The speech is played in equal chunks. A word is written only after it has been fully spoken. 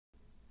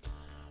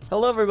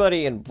Hello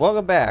everybody and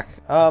welcome back.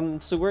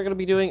 So we're going to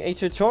be doing a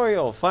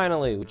tutorial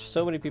finally, which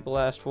so many people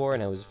asked for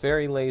and I was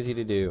very lazy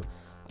to do.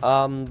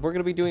 We're going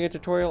to be doing a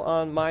tutorial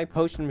on my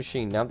potion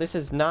machine. Now this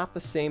is not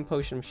the same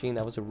potion machine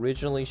that was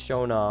originally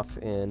shown off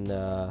in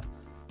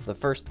the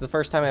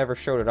first time I ever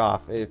showed it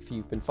off. If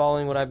you've been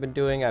following what I've been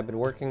doing, I've been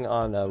working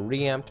on a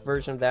reamped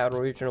version of that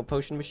original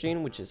potion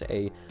machine, which is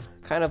a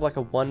kind of like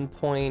a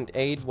 1.8,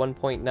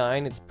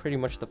 1.9. It's pretty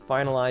much the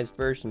finalized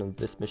version of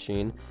this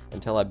machine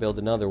until I build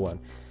another one.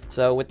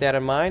 So with that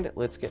in mind,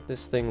 let's get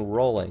this thing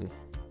rolling.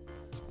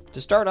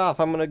 To start off,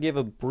 I'm going to give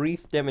a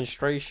brief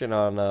demonstration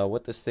on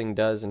what this thing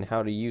does and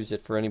how to use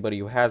it for anybody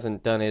who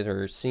hasn't done it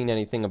or seen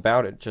anything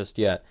about it just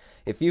yet.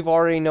 If you've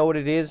already know what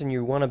it is and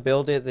you want to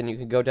build it, then you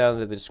can go down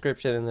to the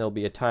description and there'll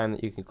be a time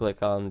that you can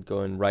click on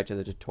going right to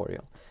the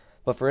tutorial.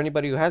 But for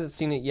anybody who hasn't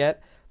seen it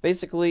yet,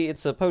 basically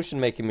it's a potion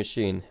making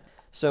machine.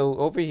 So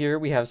over here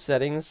we have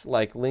settings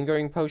like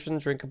lingering potion,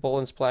 drinkable,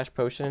 and splash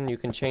potion. You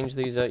can change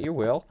these at your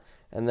will.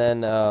 And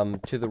then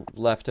to the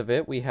left of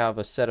it, we have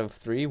a set of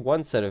three,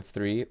 one set of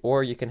three,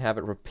 or you can have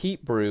it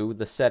repeat brew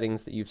the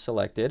settings that you've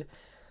selected.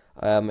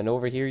 And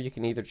over here, you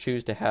can either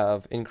choose to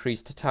have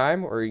increased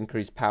time or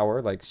increased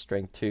power, like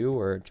strength 2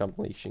 or jump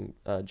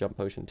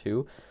potion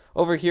 2.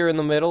 Over here in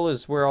the middle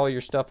is where all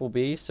your stuff will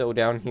be. So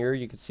down here,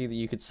 you can see that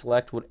you could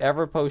select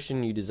whatever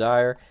potion you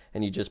desire,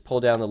 and you just pull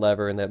down the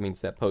lever, and that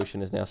means that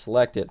potion is now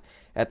selected.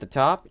 At the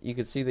top, you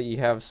can see that you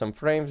have some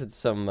frames and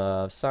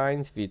some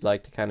signs if you'd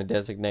like to kind of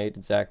designate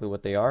exactly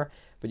what they are.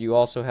 But you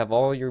also have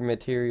all your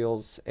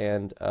materials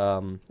and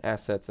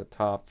assets at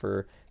top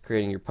for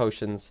creating your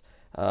potions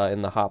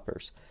in the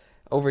hoppers.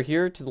 Over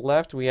here to the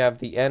left, we have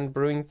the end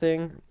brewing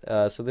thing.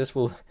 So this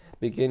will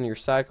begin your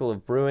cycle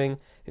of brewing.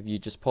 If you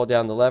just pull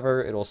down the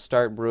lever, it'll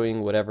start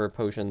brewing whatever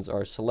potions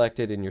are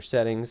selected in your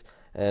settings,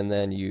 and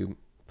then you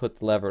put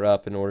the lever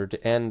up in order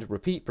to end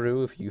repeat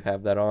brew if you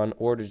have that on,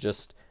 or to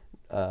just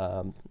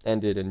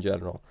end it in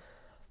general.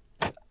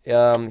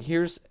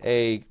 Here's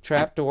a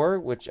trapdoor,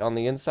 which on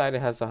the inside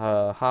it has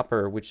a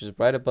hopper, which is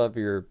right above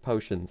your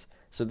potions.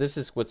 So this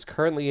is what's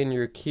currently in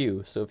your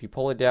queue. So if you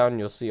pull it down,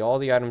 you'll see all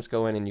the items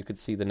go in, and you can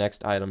see the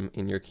next item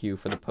in your queue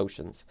for the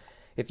potions.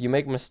 If you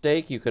make a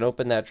mistake, you can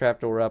open that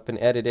trapdoor up and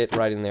edit it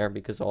right in there,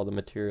 because all the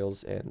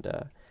materials and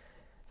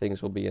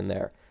things will be in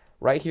there.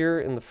 Right here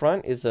in the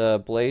front is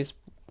a blaze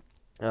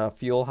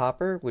fuel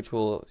hopper, which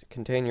will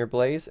contain your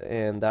blaze,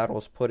 and that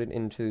will put it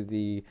into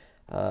the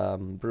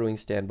brewing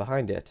stand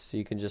behind it. So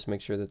you can just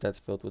make sure that that's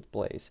filled with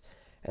blaze.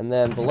 And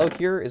then below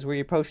here is where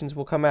your potions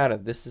will come out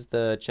of. This is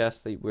the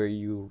chest where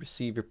you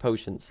receive your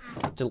potions.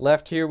 To the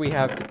left here we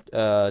have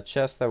a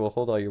chest that will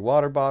hold all your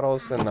water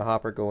bottles, then the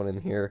hopper going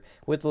in here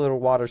with a little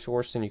water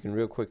source, and you can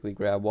real quickly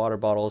grab water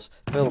bottles,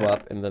 fill them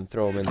up, and then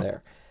throw them in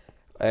there.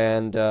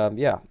 And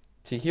yeah,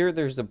 to here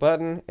there's a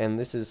button, and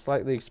this is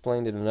slightly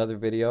explained in another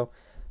video,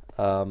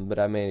 but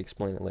I may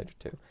explain it later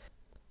too.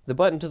 The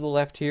button to the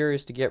left here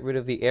is to get rid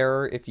of the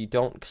error if you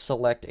don't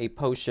select a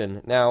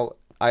potion. Now,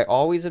 I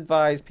always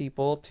advise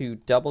people to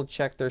double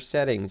check their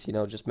settings,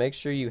 just make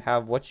sure you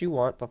have what you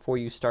want before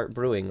you start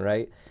brewing,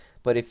 right?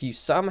 But if you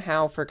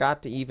somehow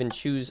forgot to even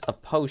choose a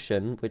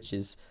potion, which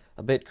is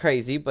a bit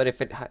crazy, but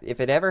if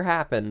it ever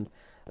happened,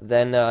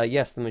 then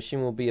yes, the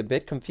machine will be a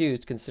bit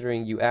confused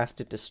considering you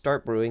asked it to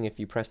start brewing if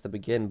you press the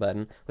begin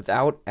button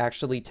without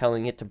actually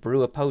telling it to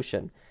brew a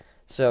potion.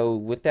 So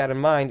with that in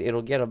mind,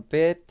 it'll get a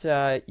bit,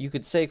 you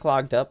could say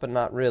clogged up, but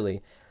not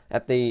really.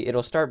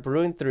 It'll start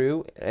brewing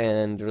through,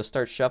 and it'll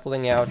start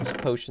shuffling out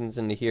potions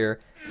into here.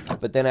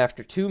 But then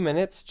after 2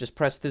 minutes, just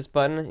press this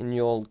button, and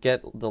you'll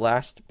get the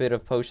last bit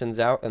of potions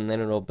out, and then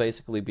it'll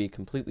basically be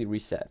completely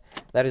reset.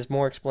 That is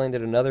more explained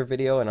in another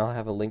video, and I'll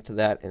have a link to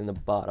that in the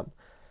bottom.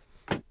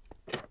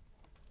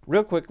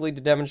 Real quickly to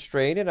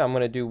demonstrate it, I'm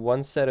going to do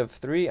one set of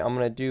 3. I'm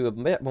going to do a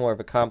bit more of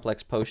a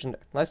complex potion.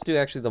 Let's do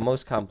actually the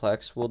most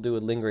complex. We'll do a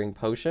lingering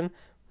potion,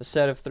 a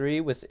set of 3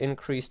 with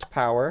increased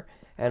power.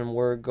 And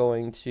we're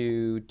going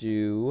to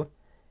do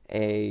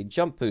a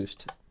jump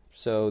boost.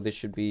 So this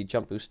should be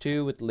jump boost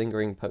 2 with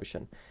lingering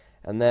potion.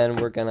 And then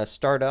we're going to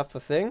start off the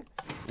thing.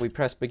 We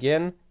press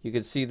begin. You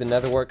can see the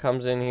netherwort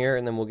comes in here,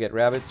 and then we'll get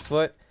rabbit's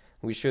foot.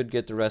 We should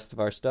get the rest of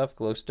our stuff,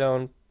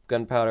 glowstone,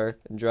 gunpowder,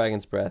 and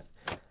dragon's breath.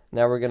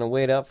 Now we're going to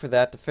wait up for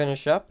that to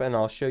finish up, and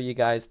I'll show you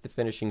guys the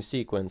finishing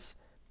sequence.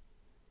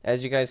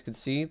 As you guys can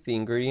see, the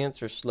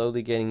ingredients are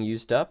slowly getting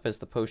used up as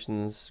the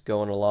potion's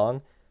going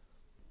along.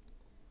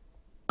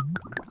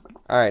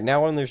 Alright,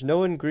 now when there's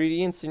no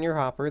ingredients in your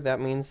hopper, that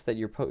means that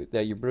your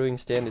brewing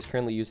stand is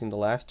currently using the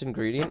last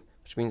ingredient,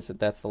 which means that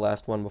that's the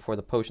last one before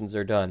the potions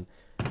are done.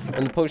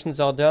 When the potions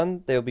all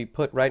done, they'll be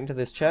put right into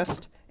this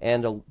chest,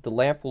 and the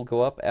lamp will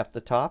go up at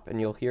the top,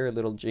 and you'll hear a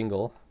little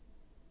jingle.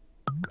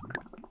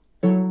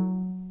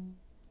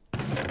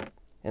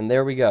 And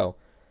there we go.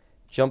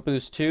 Jump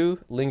boost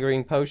 2,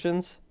 lingering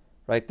potions,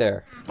 right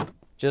there.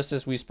 Just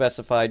as we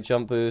specified,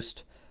 jump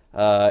boost,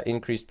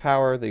 increased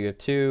power, there you have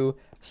 2.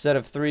 Set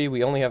of 3,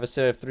 we only have a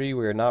set of 3,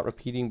 we are not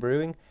repeating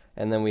brewing,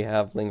 and then we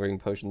have lingering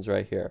potions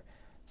right here.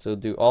 So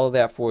do all of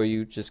that for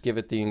you, just give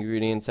it the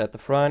ingredients at the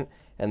front,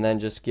 and then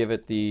just give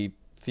it the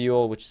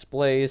fuel, which is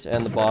blaze,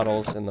 and the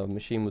bottles, and the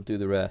machine will do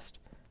the rest.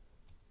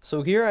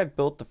 So here I've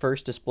built the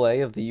first display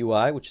of the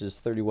UI, which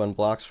is 31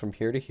 blocks from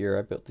here to here.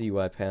 I built the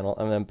UI panel,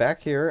 and then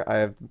back here I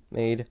have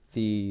made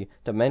the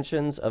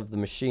dimensions of the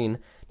machine.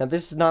 Now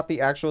this is not the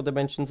actual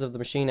dimensions of the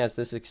machine, as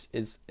this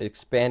is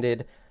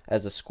expanded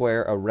as a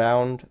square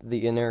around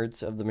the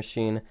innards of the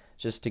machine,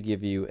 just to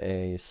give you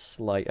a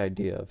slight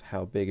idea of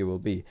how big it will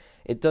be.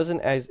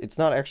 It's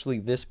not actually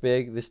this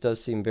big. This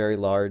does seem very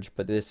large,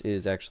 but this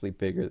is actually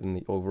bigger than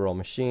the overall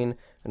machine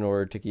in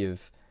order to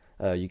give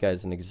you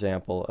guys an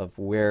example of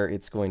where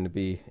it's going to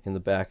be in the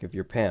back of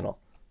your panel.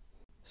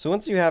 So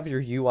once you have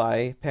your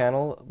UI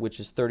panel, which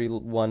is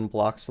 31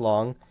 blocks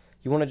long,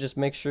 you want to just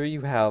make sure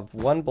you have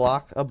 1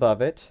 block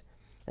above it,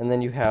 and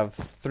then you have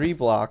 3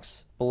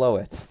 blocks below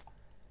it.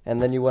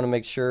 And then you want to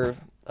make sure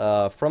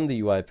from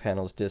the UI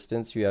panel's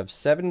distance, you have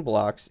 7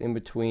 blocks in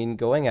between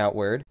going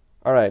outward.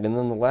 Alright, and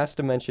then the last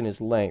dimension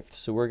is length.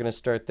 So we're going to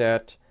start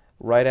that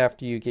right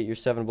after you get your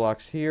 7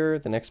 blocks here.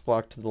 The next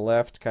block to the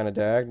left, kind of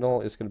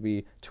diagonal, is going to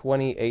be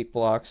 28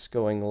 blocks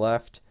going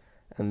left,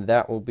 and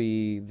that will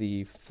be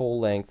the full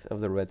length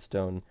of the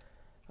redstone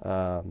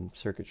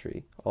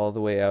circuitry, all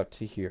the way out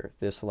to here,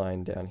 this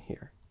line down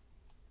here.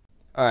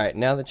 Alright,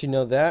 now that you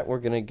know that, we're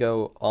going to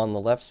go on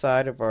the left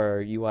side of our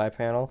UI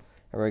panel,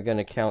 and we're going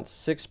to count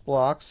 6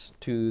 blocks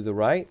to the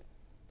right,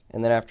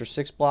 and then after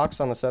 6 blocks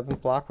on the 7th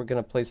block, we're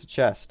going to place a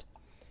chest.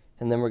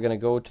 And then we're going to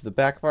go to the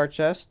back of our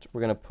chest.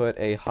 We're going to put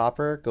a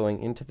hopper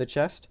going into the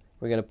chest.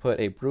 We're going to put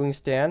a brewing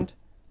stand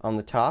on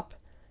the top.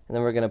 And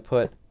then we're going to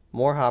put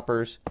more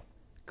hoppers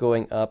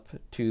going up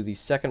to the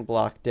 2nd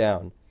block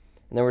down.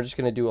 And then we're just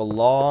going to do a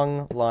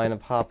long line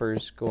of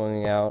hoppers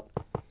going out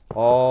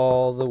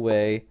all the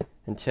way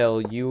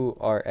until you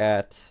are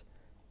at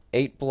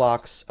 8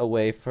 blocks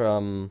away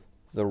from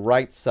the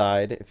right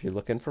side, if you're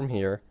looking from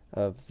here,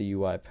 of the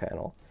UI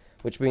panel.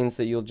 Which means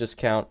that you'll just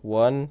count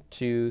 1,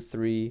 2,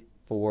 3,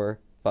 4,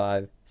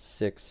 5,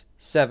 6,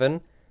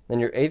 7. Then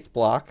your 8th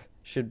block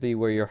should be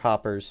where your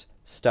hoppers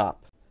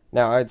stop.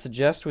 Now I'd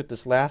suggest with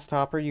this last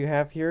hopper you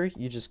have here,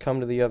 you just come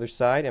to the other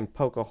side and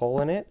poke a hole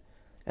in it,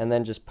 and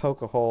then just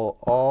poke a hole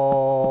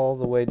all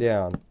the way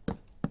down.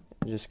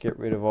 Just get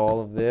rid of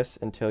all of this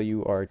until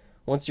you are,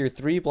 once you're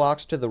 3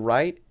 blocks to the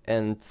right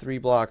and 3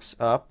 blocks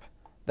up,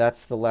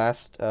 that's the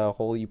last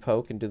hole you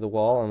poke into the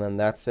wall, and then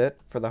that's it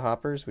for the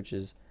hoppers, which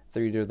is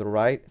 3 to the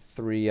right,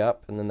 3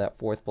 up, and then that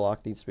 4th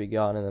block needs to be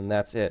gone, and then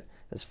that's it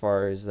as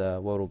far as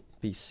what will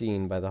be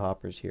seen by the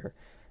hoppers here.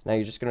 Now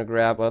you're just going to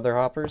grab other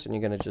hoppers, and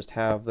you're going to just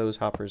have those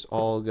hoppers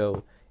all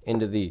go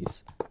into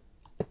these,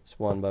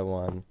 just one by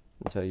one,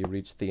 until you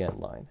reach the end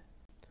line.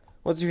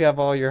 Once you have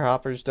all your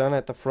hoppers done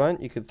at the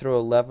front, you could throw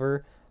a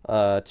lever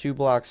 2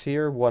 blocks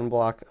here, 1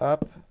 block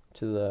up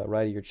to the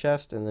right of your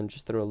chest, and then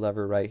just throw a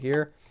lever right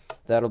here.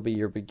 That'll be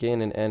your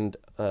begin and end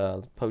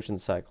potion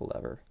cycle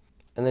lever.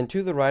 And then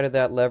to the right of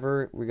that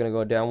lever, we're going to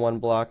go down 1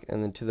 block,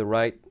 and then to the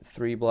right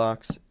 3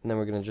 blocks, and then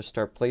we're going to just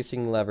start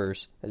placing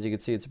levers. As you can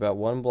see, it's about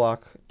 1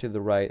 block to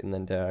the right and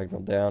then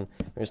diagonal down.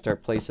 We're going to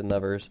start placing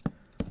levers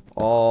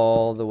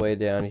all the way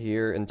down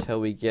here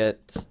until we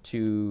get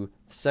to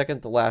the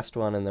 2nd to last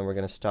one, and then we're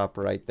going to stop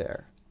right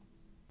there.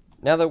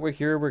 Now that we're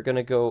here, we're going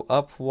to go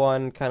up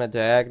 1 kind of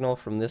diagonal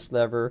from this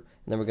lever,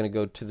 and then we're going to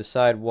go to the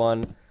side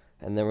 1,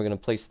 and then we're going to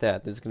place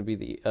that. This is going to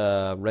be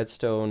the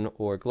redstone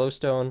or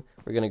glowstone.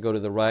 We're going to go to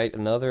the right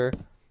another.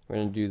 We're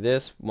going to do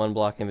this, 1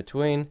 block in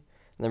between. And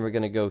then we're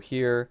going to go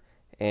here,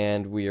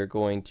 and we are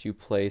going to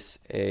place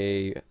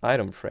a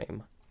item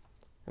frame.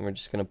 And we're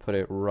just going to put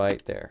it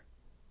right there.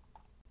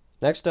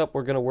 Next up,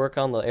 we're going to work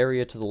on the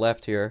area to the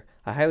left here.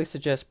 I highly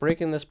suggest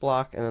breaking this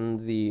block,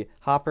 and the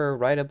hopper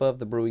right above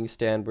the brewing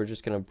stand, we're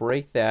just going to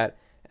break that.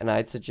 And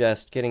I'd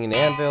suggest getting an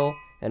anvil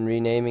and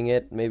renaming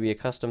it, maybe a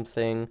custom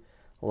thing,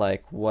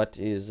 like what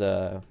is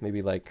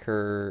maybe like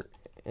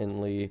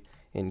currently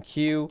in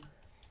queue,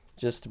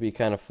 just to be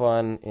kind of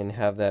fun and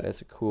have that as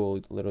a cool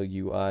little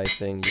UI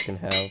thing you can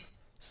have.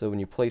 So when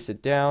you place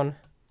it down,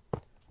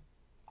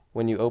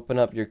 when you open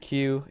up your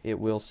queue, it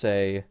will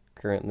say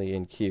currently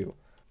in queue.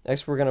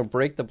 Next, we're going to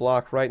break the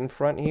block right in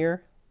front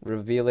here,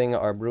 revealing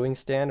our brewing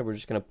stand. We're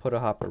just going to put a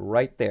hopper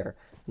right there,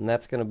 and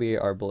that's going to be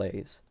our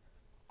blaze.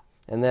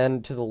 And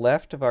then to the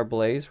left of our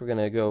blaze, we're going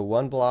to go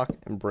 1 block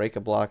and break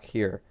a block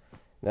here.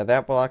 Now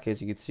that block,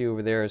 as you can see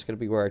over there, is going to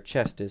be where our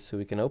chest is. So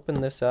we can open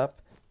this up,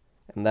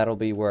 and that'll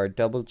be where our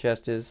double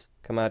chest is.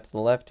 Come out to the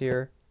left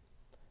here,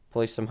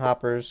 place some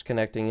hoppers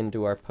connecting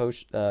into our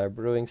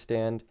brewing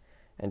stand,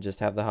 and just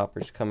have the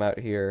hoppers come out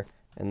here,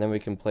 and then we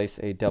can place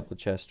a double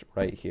chest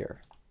right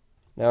here.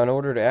 Now in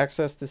order to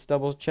access this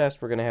double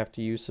chest, we're going to have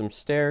to use some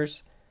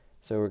stairs.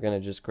 So we're going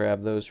to just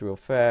grab those real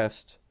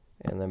fast,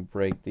 and then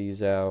break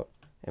these out.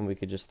 And we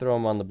could just throw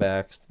them on the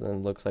back, so then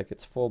it looks like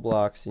it's full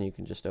blocks, and you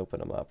can just open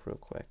them up real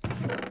quick.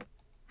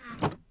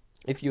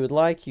 If you would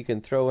like, you can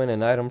throw in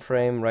an item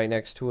frame right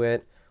next to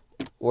it,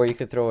 or you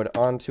could throw it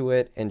onto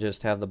it and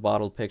just have the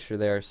bottle picture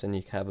there, so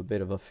you can have a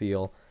bit of a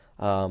feel.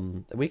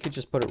 We could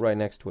just put it right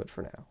next to it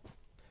for now.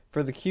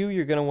 For the queue,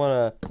 you're going to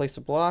want to place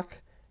a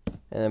block,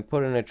 and then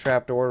put in a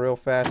trapdoor real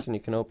fast, and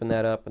you can open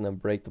that up and then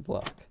break the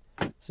block.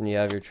 So you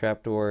have your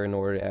trapdoor in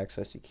order to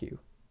access your queue.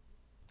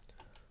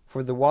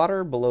 For the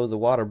water below the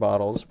water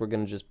bottles, we're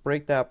going to just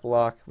break that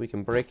block. We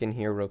can break in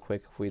here real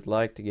quick if we'd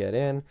like to get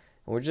in. And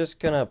we're just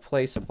going to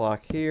place a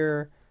block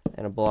here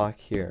and a block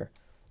here,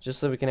 just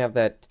so we can have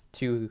that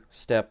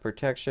two-step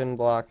protection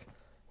block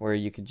where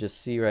you could just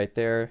see right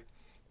there.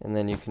 And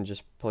then you can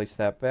just place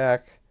that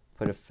back,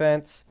 put a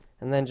fence,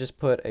 and then just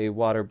put a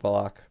water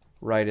block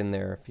right in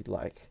there if you'd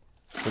like.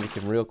 So you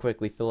can real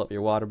quickly fill up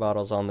your water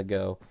bottles on the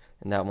go,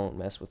 and that won't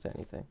mess with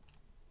anything.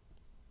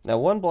 Now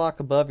one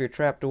block above your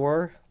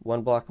trapdoor,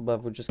 one block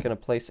above, we're just going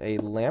to place a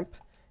lamp,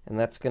 and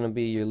that's going to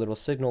be your little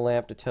signal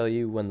lamp to tell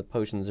you when the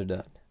potions are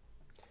done.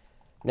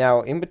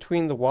 Now in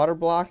between the water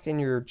block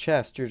and your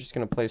chest, you're just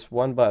going to place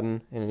one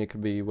button, and it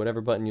could be whatever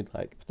button you'd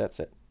like, but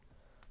that's it.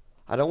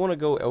 I don't want to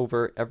go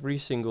over every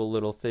single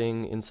little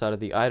thing inside of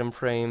the item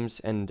frames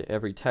and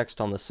every text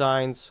on the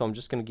signs, so I'm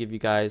just going to give you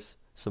guys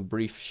some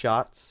brief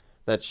shots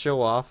that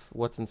show off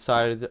what's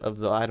inside of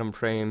the item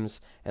frames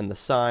and the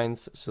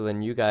signs, so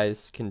then you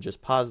guys can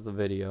just pause the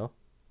video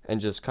and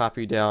just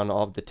copy down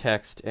all of the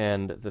text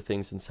and the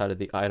things inside of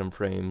the item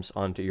frames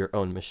onto your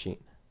own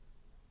machine.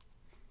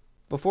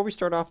 Before we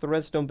start off the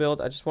redstone build,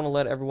 I just want to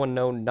let everyone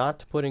know not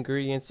to put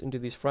ingredients into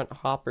these front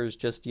hoppers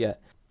just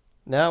yet.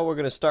 Now we're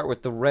going to start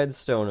with the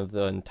redstone of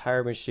the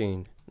entire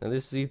machine. Now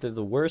this is either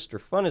the worst or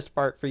funnest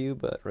part for you,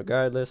 but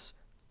regardless,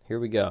 here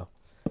we go.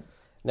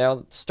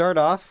 Now start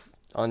off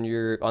on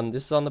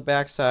this is on the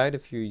back side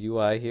of your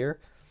UI here,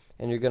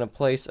 and you're going to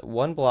place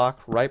one block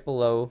right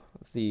below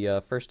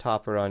the first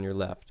hopper on your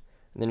left.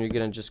 And then you're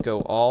going to just go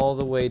all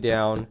the way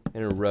down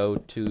in a row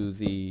to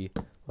the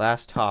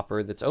last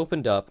hopper that's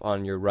opened up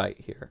on your right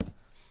here.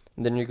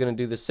 And then you're going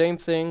to do the same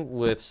thing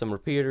with some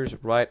repeaters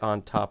right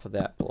on top of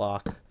that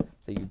block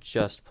that you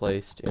just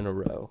placed in a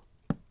row.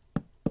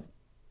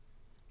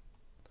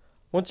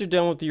 Once you're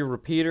done with your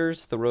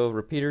repeaters, the row of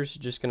repeaters,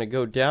 you're just going to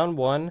go down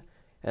one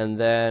and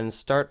then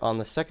start on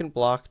the second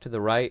block to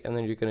the right, and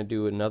then you're going to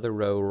do another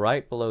row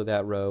right below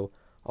that row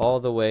all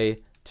the way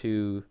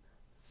to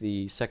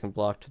the second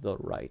block to the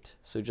right.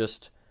 So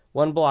just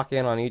one block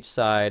in on each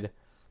side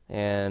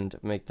and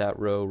make that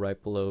row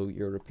right below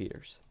your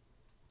repeaters.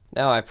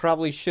 Now I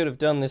probably should have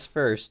done this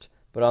first,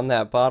 but on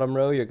that bottom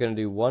row you're going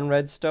to do one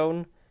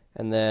redstone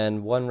and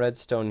then one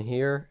redstone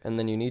here, and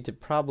then you need to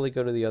probably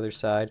go to the other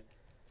side,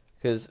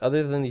 because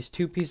other than these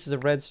two pieces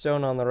of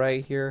redstone on the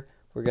right here,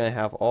 we're going to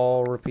have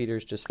all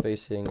repeaters just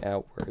facing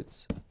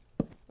outwards,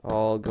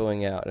 all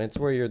going out, and it's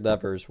where your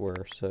levers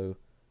were, so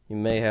you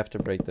may have to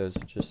break those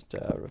and just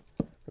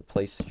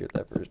replace your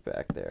levers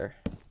back there.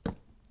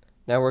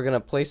 Now we're going to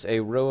place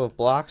a row of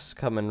blocks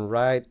coming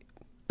right,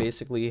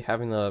 basically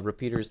having the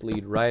repeaters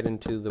lead right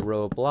into the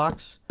row of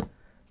blocks.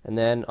 And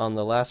then on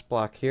the last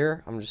block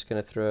here, I'm just going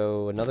to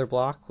throw another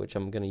block, which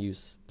I'm going to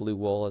use blue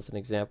wool as an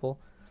example.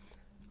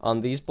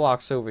 On these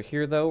blocks over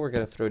here, though, we're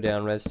going to throw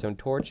down redstone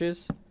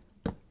torches,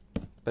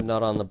 but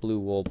not on the blue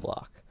wool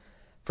block.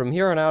 From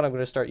here on out, I'm going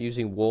to start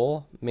using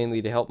wool,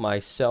 mainly to help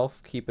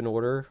myself keep in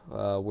order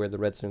where the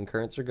redstone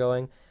currents are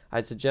going.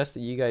 I'd suggest that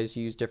you guys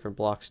use different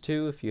blocks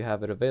too if you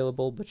have it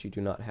available, but you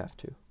do not have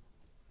to.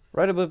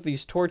 Right above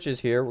these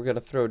torches here, we're going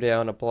to throw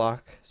down a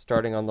block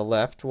starting on the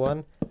left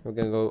one. We're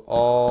going to go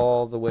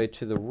all the way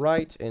to the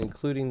right,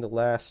 including the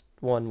last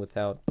one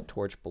without the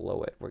torch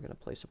below it. We're going to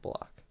place a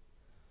block.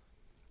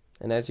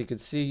 And as you can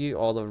see,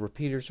 all the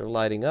repeaters are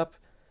lighting up,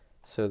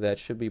 so that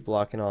should be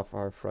blocking off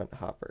our front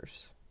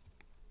hoppers.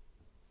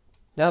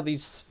 Now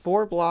these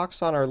 4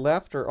 blocks on our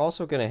left are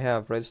also going to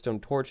have redstone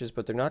torches,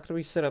 but they're not going to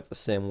be set up the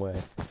same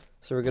way.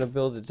 So we're going to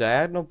build a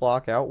diagonal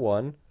block out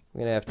one. We're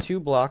going to have 2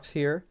 blocks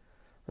here.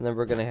 And then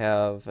we're going to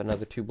have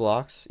another 2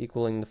 blocks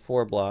equaling the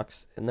 4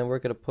 blocks. And then we're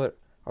going to put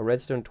our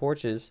redstone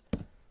torches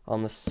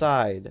on the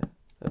side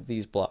of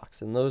these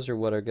blocks. And those are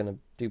what are going to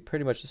do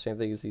pretty much the same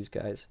thing as these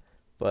guys,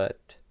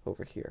 but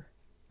over here.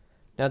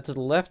 Now to the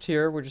left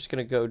here, we're just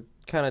going to go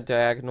kind of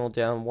diagonal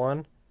down one.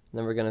 And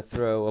then we're going to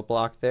throw a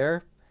block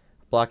there,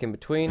 block in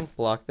between,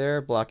 block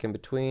there, block in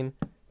between,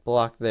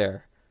 block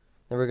there.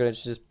 Then we're going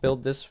to just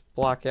build this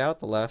block out,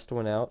 the last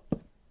one out,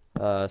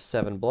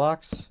 7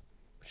 blocks.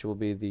 Which will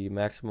be the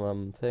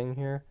maximum thing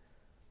here.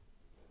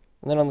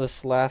 And then on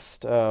this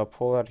last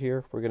pull out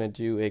here, we're going to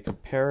do a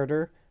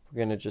comparator. We're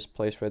going to just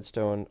place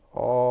redstone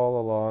all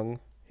along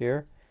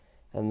here.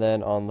 And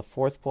then on the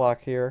 4th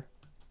block here,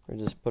 we'll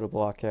just put a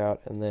block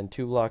out, and then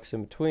 2 blocks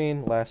in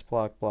between, last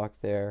block, block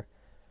there,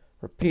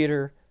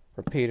 repeater,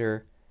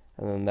 repeater,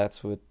 and then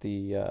that's what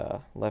the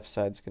left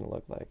side's going to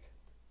look like.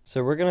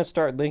 So we're going to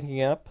start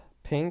linking up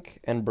pink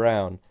and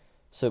brown.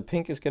 So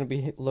pink is going to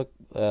be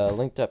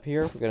linked up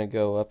here. We're going to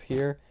go up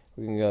here.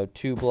 We're going to go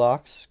 2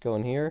 blocks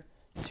going here,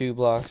 2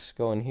 blocks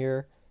going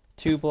here,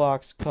 2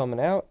 blocks coming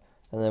out,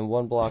 and then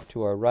 1 block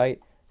to our right,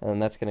 and then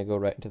that's going to go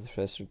right into the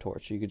redstone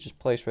torch. So you could just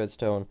place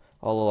redstone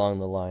all along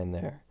the line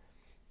there.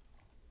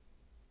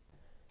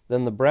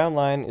 Then the brown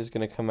line is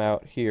going to come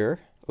out here.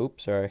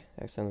 Oops, sorry,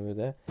 accidentally moved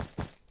that.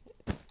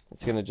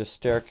 It's going to just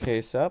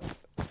staircase up,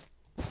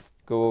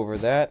 go over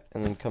that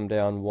and then come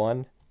down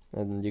 1,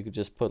 and then you could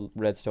just put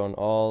redstone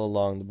all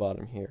along the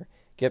bottom here.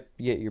 Get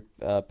your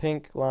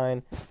pink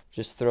line,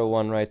 just throw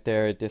 1 right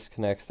there. It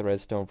disconnects the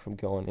redstone from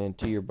going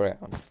into your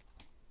brown.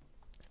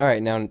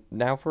 Alright,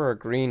 now for our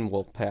green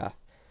wool path.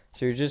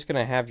 So you're just going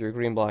to have your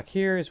green block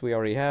here, as we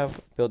already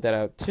have. Build that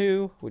out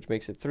 2, which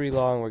makes it 3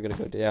 long. We're going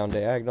to go down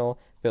diagonal,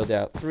 build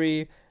out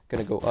 3,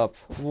 going to go up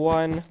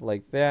 1,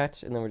 like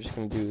that, and then we're just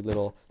going to do a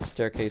little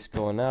staircase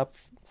going up.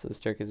 So the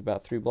staircase is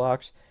about 3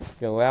 blocks.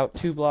 Go out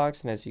 2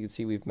 blocks, and as you can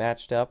see, we've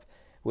matched up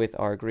with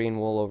our green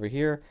wool over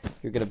here.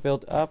 You're going to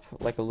build up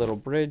like a little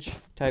bridge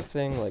type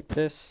thing, like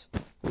this.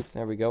 Oop,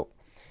 there we go.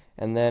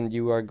 And then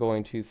you are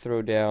going to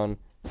throw down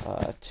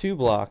 2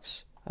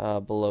 blocks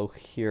below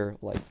here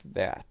like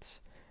that.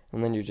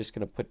 And then you're just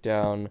going to put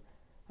down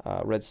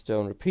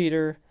redstone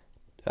repeater,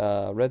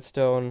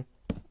 redstone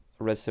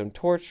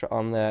torch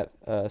on that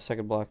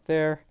second block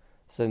there,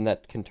 so then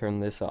that can turn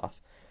this off.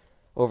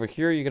 Over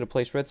here you're going to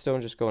place redstone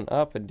just going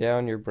up and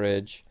down your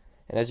bridge,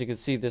 and as you can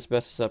see, this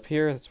messes up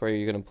here. That's why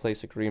you're going to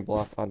place a green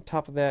block on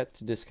top of that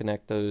to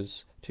disconnect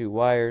those 2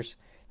 wires.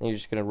 And you're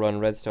just going to run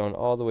redstone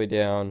all the way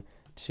down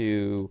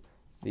to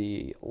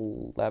the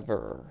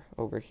lever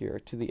over here,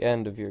 to the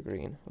end of your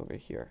green over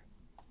here.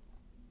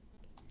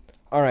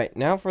 Alright,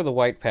 now for the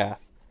white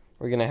path.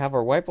 We're going to have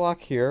our white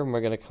block here, and we're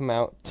going to come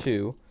out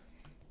 2.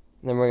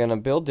 And then we're going to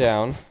build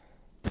down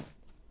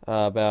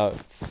about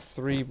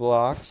 3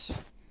 blocks.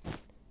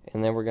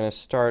 And then we're going to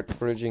start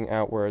bridging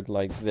outward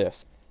like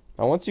this.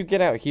 Now once you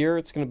get out here,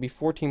 it's going to be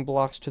 14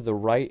 blocks to the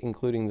right,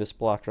 including this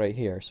block right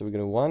here. So we're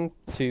going to 1,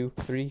 2,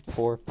 3,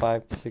 4,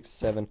 5, 6,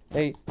 7,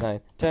 8,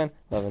 9, 10,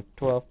 11,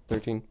 12,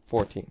 13,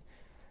 14.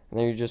 And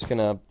then you're just going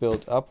to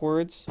build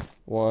upwards.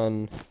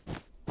 1,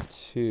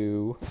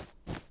 2,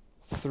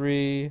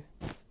 3,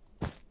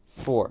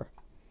 4.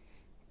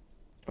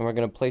 And we're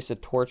going to place a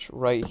torch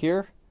right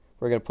here.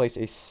 We're going to place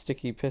a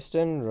sticky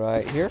piston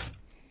right here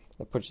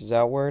that pushes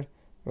outward.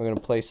 We're going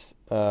to place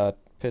a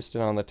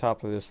piston on the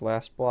top of this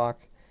last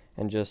block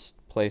and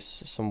just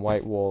place some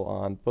white wool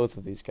on both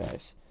of these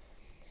guys.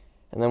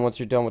 And then once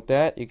you're done with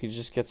that, you can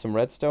just get some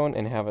redstone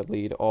and have it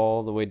lead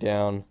all the way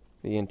down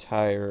the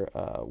entire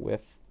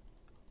width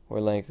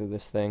or length of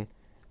this thing,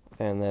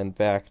 and then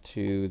back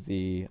to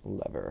the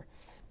lever.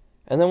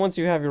 And then once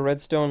you have your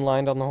redstone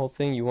lined on the whole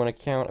thing, you want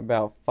to count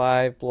about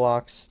 5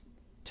 blocks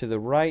to the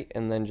right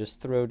and then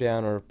just throw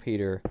down a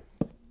repeater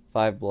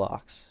 5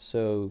 blocks.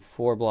 So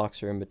 4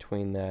 blocks are in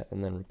between that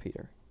and then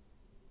repeater.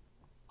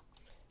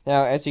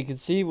 Now as you can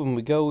see, when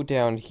we go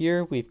down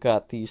here, we've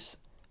got these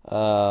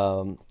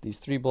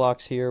 3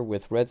 blocks here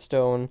with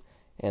redstone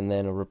and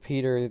then a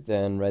repeater,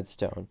 then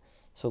redstone.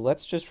 So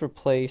let's just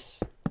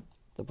replace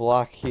the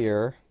block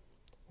here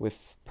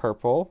with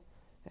purple,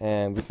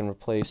 and we can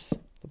replace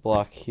the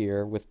block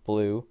here with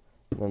blue,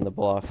 and then the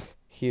block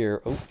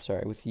here,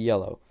 with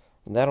yellow.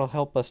 And that'll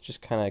help us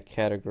just kind of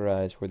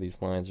categorize where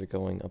these lines are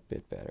going a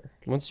bit better.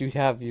 Once you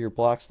have your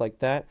blocks like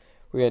that,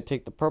 we're going to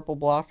take the purple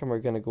block and we're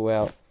going to go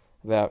out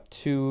about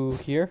 2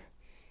 here,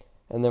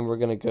 and then we're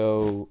going to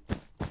go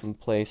and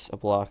place a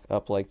block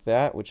up like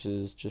that, which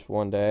is just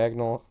 1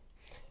 diagonal,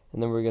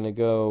 and then we're going to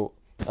go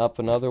up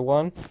another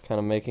one, kind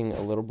of making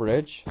a little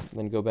bridge, and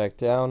then go back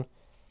down,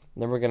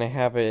 and then we're going to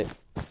have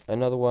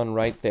another one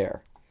right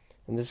there.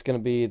 And this is going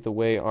to be the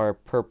way our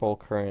purple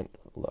current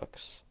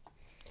looks.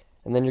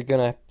 And then you're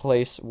going to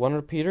place 1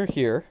 repeater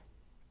here.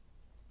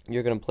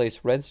 You're going to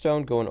place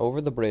redstone going over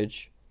the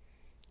bridge,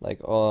 like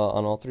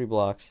on all 3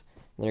 blocks.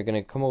 And you're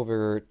going to come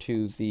over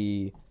to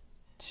the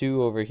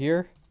 2 over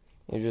here.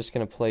 You're just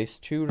going to place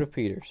 2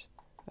 repeaters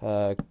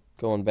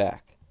going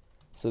back.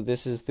 So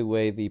this is the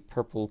way the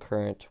purple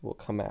current will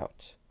come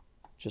out,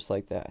 just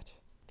like that,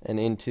 and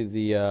into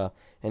the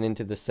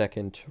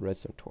second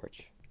redstone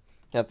torch.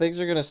 Now things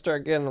are going to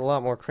start getting a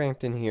lot more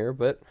cramped in here,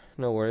 but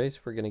no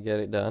worries, we're going to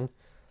get it done.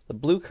 The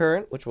blue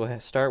current, which will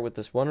start with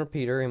this 1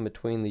 repeater in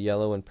between the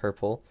yellow and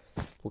purple,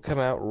 will come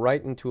out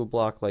right into a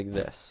block like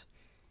this.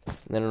 And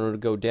then it'll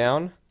go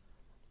down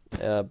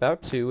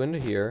about 2 into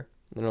here,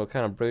 and then it'll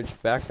kind of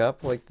bridge back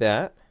up like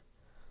that.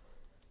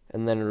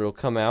 And then it'll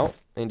come out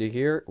into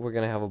here. We're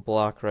going to have a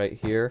block right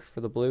here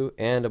for the blue,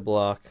 and a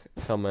block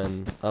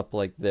coming up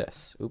like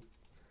this. Oop,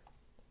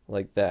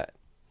 like that,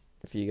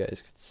 if you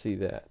guys could see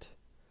that.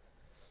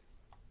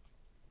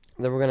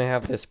 Then we're going to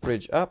have this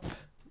bridge up,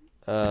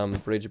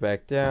 bridge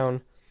back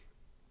down,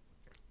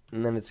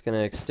 and then it's going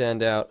to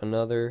extend out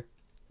another,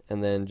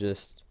 and then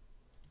just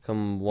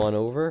come 1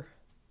 over,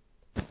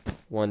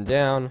 1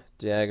 down,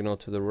 diagonal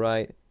to the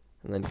right,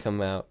 and then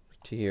come out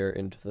to here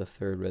into the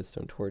 3rd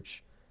redstone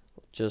torch,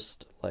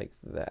 just like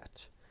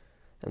that.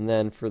 And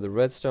then for the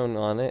redstone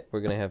on it,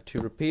 we're going to have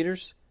 2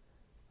 repeaters.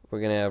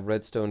 We're going to have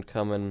redstone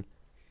coming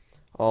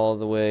all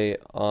the way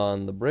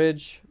on the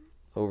bridge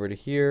over to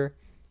here,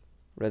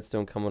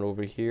 redstone coming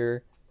over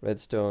here,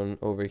 redstone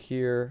over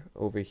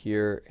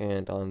here,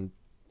 and on,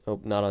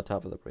 not on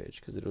top of the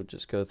bridge, because it'll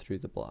just go through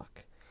the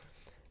block.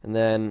 And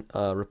then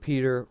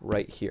repeater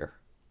right here.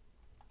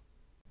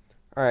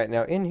 Alright,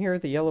 now in here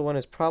the yellow one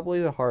is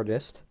probably the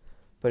hardest,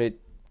 but it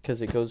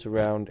because it goes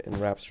around and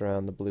wraps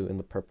around the blue and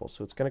the purple.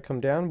 So it's going to come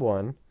down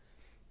 1,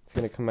 it's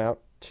going to come out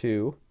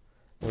 2,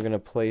 we're going to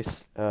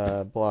place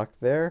a block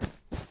there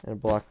and a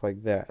block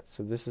like that.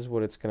 So this is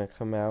what it's going to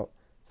come out,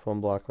 one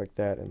block like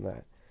that and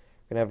that.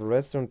 We're going to have a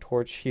redstone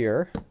torch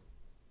here,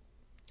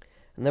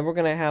 and then we're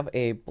going to have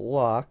a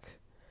block.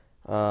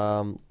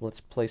 Let's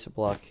place a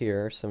block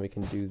here so we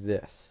can do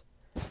this.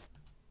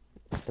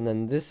 And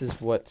then this is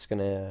what's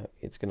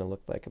it's gonna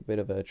look like, a bit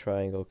of a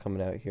triangle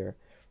coming out here.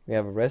 We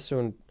have a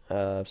redstone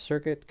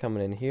circuit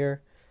coming in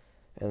here,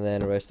 and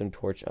then a redstone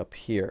torch up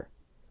here,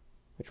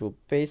 which will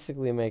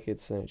basically make it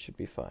so it should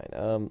be fine.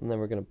 And then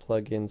we're gonna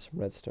plug in some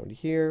redstone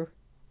here,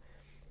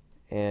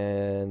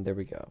 and there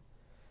we go.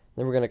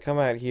 Then we're gonna come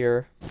out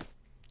here.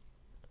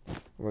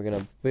 We're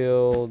gonna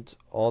build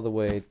all the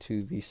way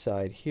to the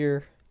side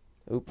here.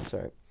 Oops,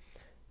 sorry.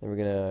 Then we're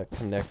gonna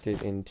connect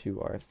it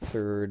into our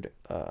third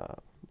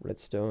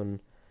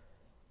redstone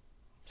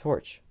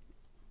torch.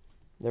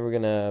 Then we're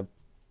gonna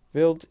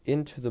build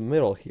into the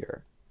middle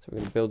here. So we're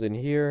gonna build in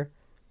here,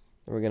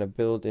 and we're gonna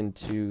build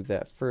into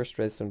that first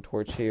redstone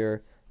torch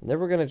here, and then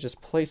we're gonna just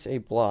place a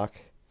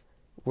block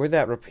where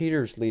that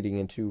repeater is leading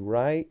into,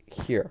 right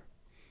here.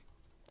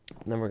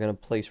 And then we're gonna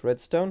place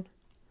redstone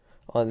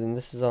and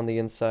this is on the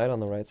inside, on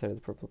the right side of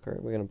the purple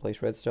current. We're gonna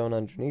place redstone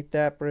underneath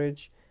that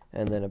bridge,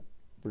 and then a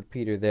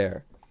repeater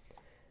there.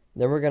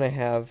 Then we're going to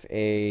have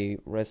a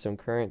redstone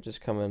current just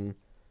coming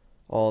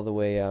all the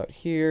way out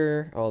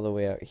here, all the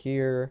way out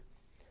here,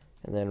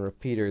 and then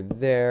repeater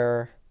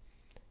there,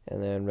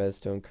 and then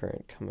redstone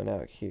current coming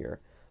out here.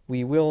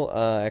 We will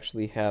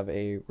actually have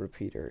a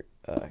repeater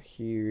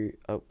here,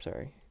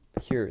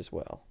 here as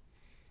well.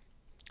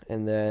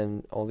 And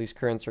then all these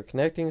currents are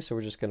connecting, so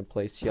we're just going to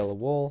place yellow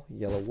wool,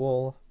 yellow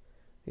wool,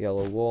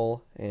 yellow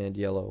wool, and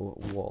yellow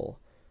wool.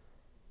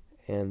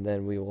 And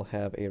then we will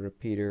have a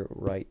repeater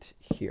right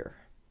here.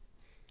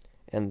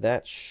 And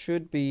that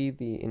should be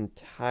the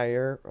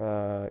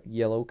entire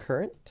yellow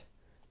current.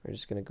 We're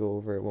just going to go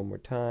over it one more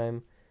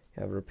time.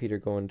 You have a repeater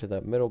going to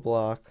that middle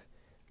block,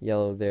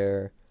 yellow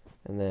there,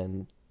 and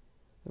then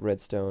the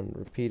redstone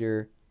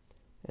repeater.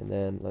 And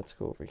then let's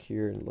go over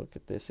here and look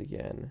at this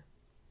again.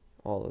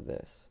 All of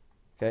this.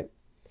 Okay?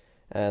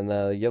 And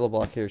the yellow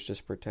block here is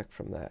just protect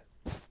from that.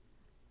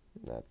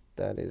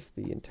 That is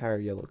the entire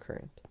yellow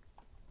current.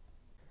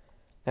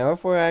 Now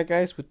FYI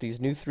guys, with these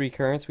new 3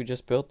 currents we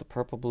just built, the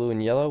purple, blue,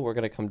 and yellow, we're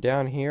going to come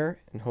down here,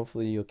 and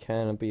hopefully you'll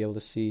kind of be able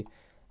to see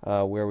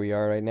where we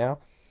are right now.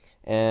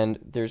 And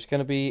there's going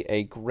to be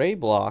a gray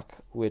block,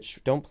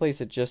 which don't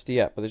place it just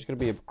yet, but there's going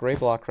to be a gray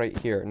block right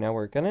here. Now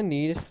we're going to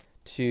need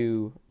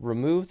to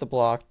remove the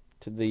block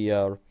to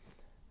the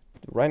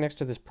right next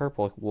to this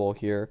purple wool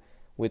here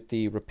with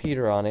the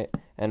repeater on it,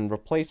 and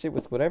replace it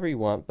with whatever you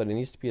want, but it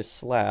needs to be a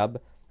slab,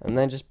 and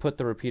then just put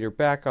the repeater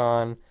back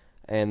on,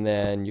 and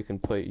then you can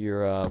put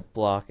your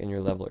block and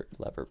your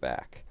lever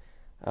back.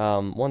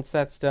 Once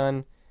that's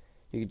done,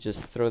 you can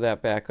just throw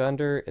that back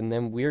under, and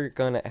then we're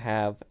going to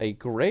have a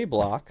gray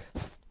block,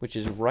 which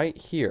is right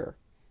here.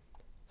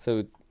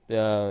 So,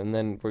 and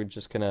then we're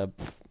just going to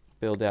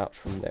build out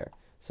from there.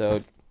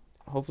 So,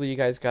 hopefully you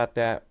guys got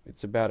that.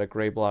 It's about a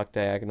gray block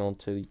diagonal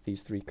to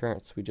these 3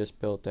 currents. We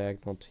just built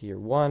diagonal to here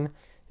 1.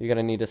 You're going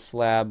to need a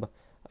slab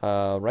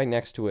right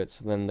next to it,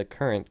 so then the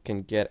current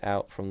can get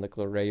out from the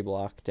gray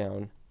block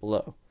down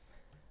below.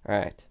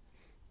 Alright.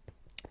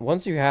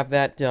 Once you have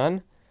that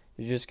done,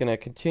 you're just going to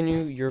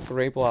continue your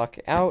gray block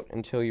out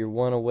until you're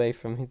 1 away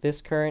from this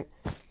current.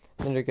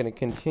 Then you're going to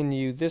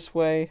continue this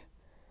way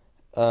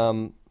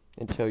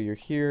until you're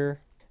here.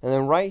 And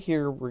then right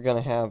here we're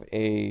going to have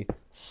a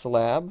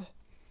slab.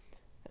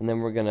 And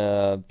then we're going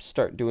to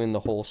start doing the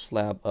whole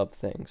slab up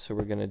thing. So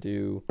we're going to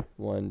do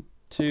 1,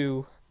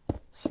 2,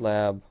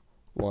 slab,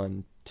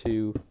 1,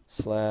 2,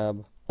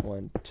 slab,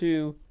 1,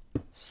 2,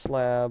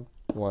 slab,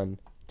 1,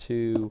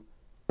 2,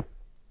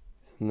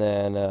 and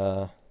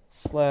then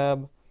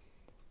slab,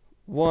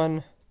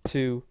 1,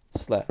 2,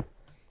 slab.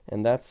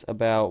 And that's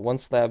about 1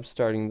 slab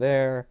starting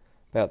there,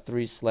 about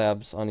 3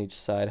 slabs on each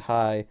side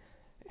high,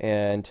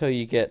 and until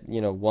you get,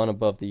 1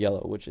 above the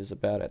yellow, which is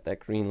about at that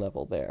green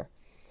level there.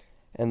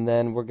 And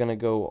then we're going to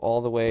go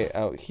all the way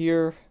out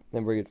here,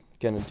 then we're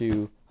going to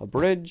do a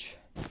bridge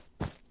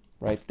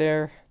right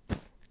there,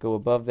 go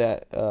above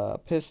that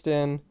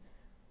piston,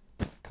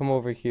 come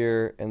over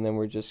here, and then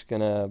we're just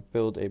going to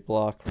build a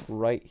block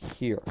right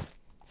here.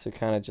 So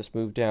kind of just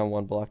move down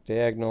 1 block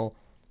diagonal,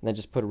 and then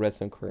just put a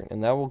redstone current.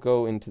 And that will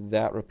go into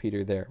that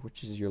repeater there,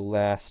 which is your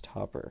last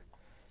hopper.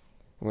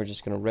 And we're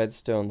just going to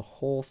redstone the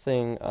whole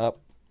thing up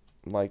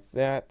like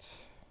that,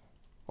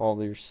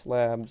 all your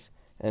slabs,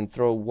 and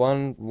throw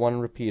one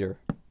repeater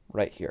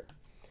right here.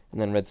 And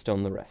then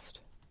redstone the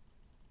rest.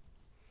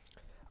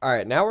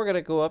 Alright, now we're going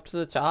to go up to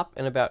the top,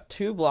 and about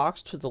 2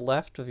 blocks to the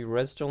left of your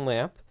redstone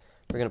lamp,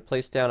 we're going to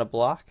place down a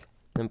block,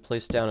 then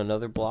place down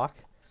another block,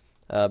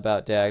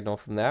 about diagonal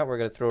from that. We're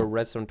going to throw a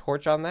redstone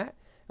torch on that,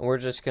 and we're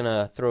just going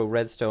to throw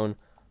redstone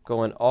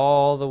going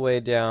all the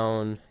way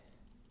down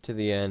to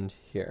the end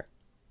here.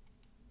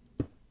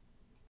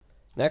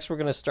 Next, we're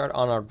going to start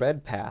on our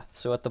red path.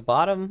 So at the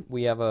bottom,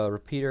 we have a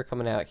repeater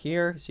coming out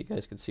here, so you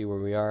guys can see where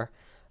we are.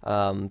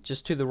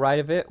 Just to the right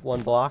of it,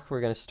 one block,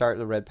 we're going to start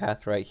the red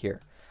path right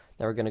here.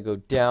 Now we're going to go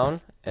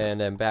down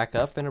and then back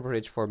up in a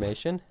bridge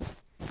formation.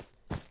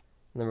 And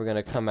then we're going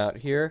to come out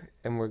here,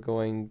 and we're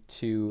going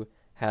to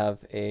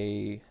have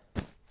a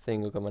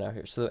thing coming out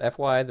here. So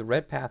FYI, the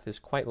red path is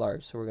quite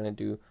large, so we're going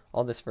to do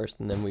all this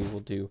first, and then we will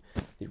do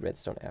the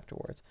redstone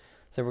afterwards.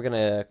 So we're going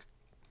to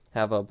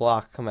have a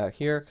block come out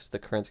here, because the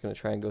current's going to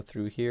try and go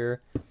through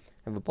here.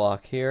 Have a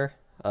block here,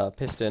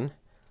 piston,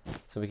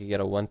 so we can get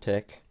a 1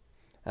 tick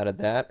out of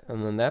that.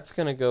 And then that's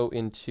going to go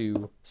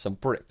into some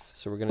bricks.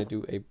 So we're going to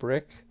do a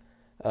brick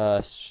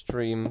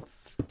stream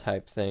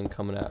type thing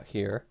coming out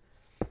here.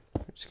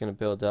 We're just going to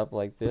build up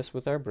like this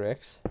with our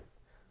bricks.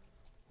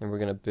 And we're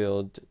going to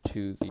build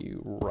to the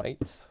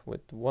right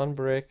with 1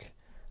 brick.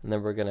 And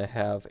then we're going to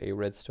have a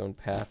redstone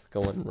path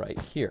going right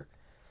here.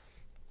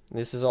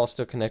 This is all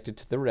still connected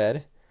to the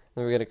red.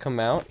 Then we're going to come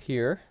out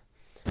here.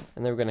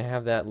 And then we're going to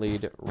have that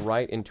lead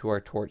right into our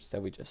torch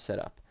that we just set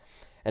up.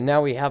 And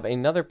now we have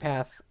another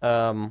path,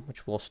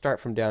 which will start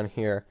from down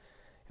here.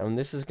 And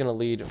this is going to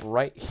lead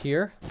right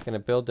here. I'm going to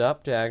build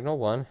up diagonal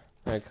 1. I'm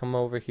going to come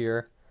over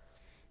here.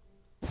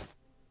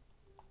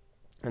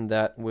 And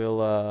that will,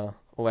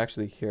 oh,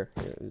 actually here.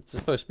 It's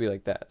supposed to be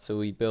like that. So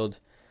we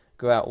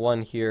go out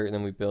 1 here, and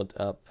then we build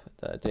up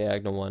the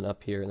diagonal 1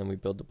 up here, and then we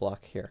build the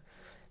block here.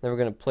 Then we're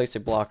going to place a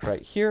block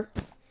right here.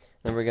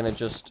 Then we're going to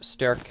just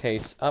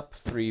staircase up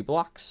 3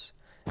 blocks.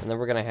 And then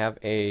we're going to have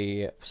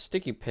a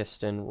sticky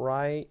piston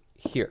right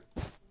here.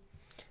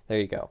 There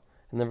you go.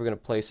 And then we're going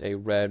to place a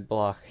red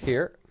block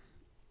here.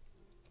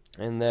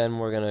 And then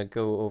we're going to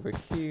go over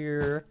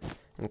here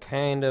and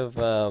kind of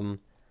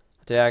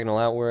diagonal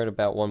outward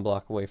about 1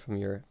 block away from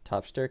your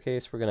top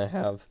staircase. We're going to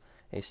have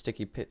a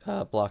sticky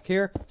block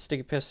here,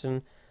 sticky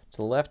piston to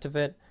the left of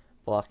it,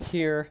 block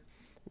here,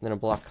 and then a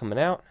block coming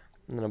out,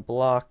 and then a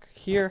block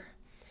here,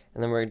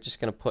 and then we're just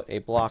going to put a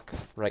block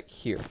right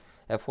here.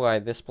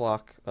 FYI, this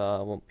block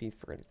won't be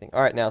for anything.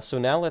 Alright, so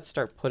now let's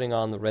start putting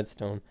on the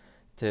redstone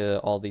to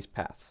all these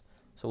paths.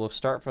 So we'll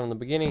start from the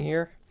beginning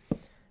here.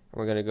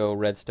 We're going to go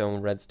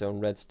redstone, redstone,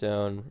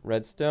 redstone,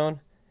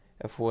 redstone.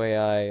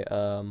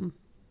 FYI,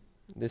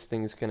 this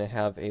thing's going to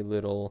have a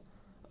little,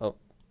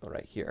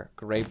 right here,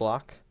 gray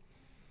block.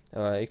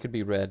 It could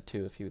be red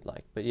too if you'd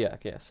like. But yeah,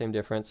 same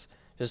difference.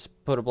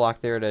 Just put a block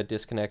there to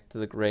disconnect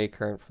the gray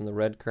current from the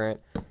red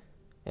current.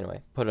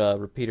 Anyway, put a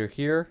repeater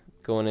here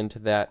going into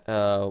that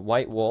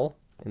white wool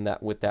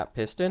with that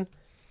piston.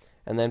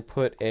 And then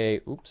put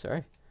a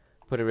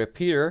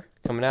repeater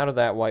coming out of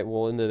that white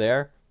wool into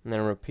there. And then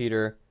a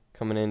repeater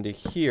coming into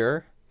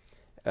here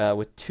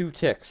with 2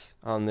 ticks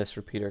on this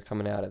repeater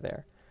coming out of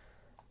there.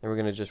 Then we're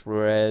going to just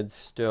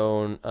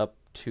redstone up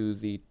to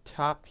the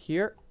top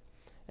here,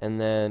 and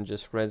then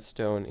just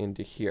redstone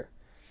into here.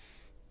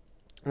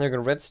 And they're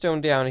going to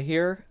redstone down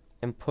here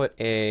and put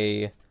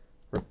a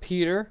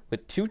repeater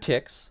with 2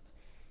 ticks,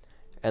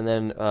 and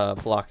then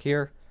block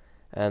here,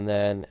 and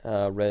then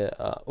and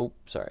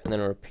then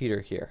a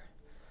repeater here.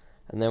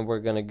 And then we're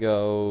going to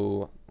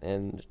go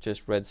and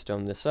just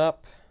redstone this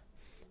up,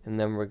 and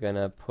then we're going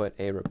to put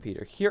a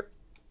repeater here,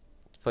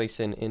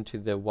 placing into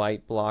the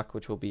white block,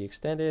 which will be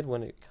extended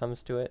when it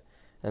comes to it,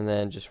 and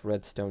then just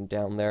redstone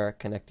down there,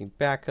 connecting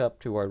back up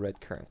to our red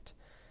current.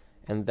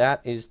 And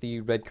that is the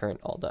red current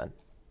all done.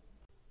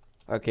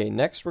 Okay,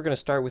 next we're going to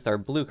start with our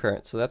blue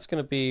current. So that's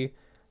going to be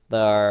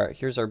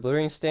here's our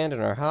brewing stand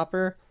and our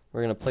hopper.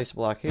 We're going to place a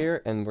block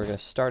here, and we're going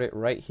to start it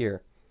right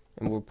here.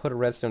 And we'll put a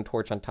redstone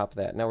torch on top of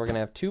that. Now we're going to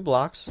have 2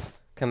 blocks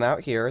come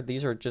out here.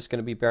 These are just going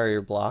to be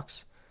barrier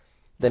blocks.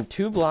 Then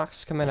 2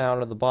 blocks coming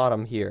out of the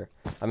bottom here.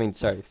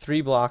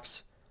 3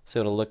 blocks. So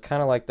it'll look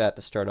kind of like that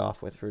to start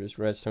off with for this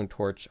redstone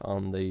torch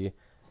on the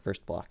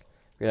first block.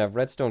 We're going to have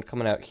redstone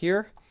coming out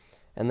here.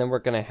 And then we're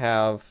going to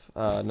have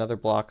another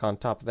block on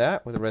top of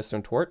that with a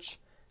redstone torch.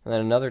 And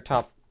then another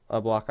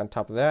block on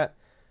top of that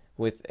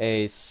with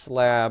a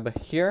slab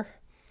here.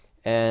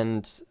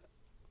 And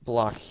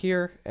block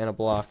here. And a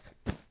block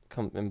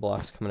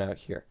blocks coming out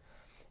here.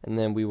 And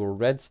then we will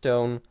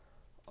redstone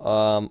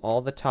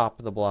all the top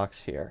of the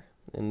blocks here.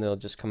 And they'll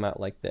just come out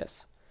like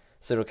this.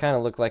 So it'll kind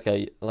of look like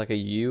a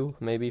U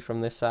maybe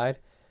from this side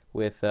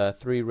with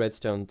 3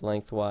 redstone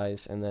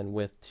lengthwise, and then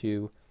with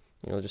 2,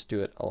 just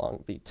do it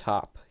along the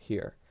top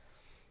here.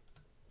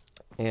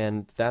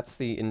 And that's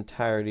the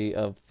entirety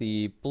of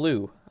the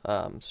blue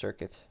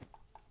circuit.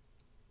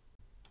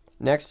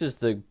 Next is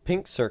the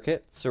pink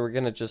circuit. So we're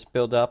going to just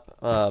build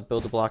a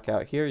block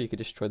out here. You could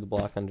destroy the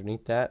block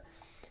underneath that.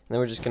 And then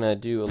we're just going to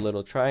do a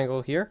little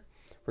triangle here.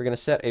 We're going to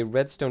set a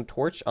redstone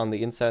torch on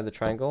the inside of the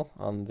triangle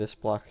on this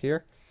block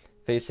here,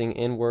 facing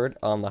inward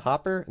on the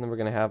hopper, and then we're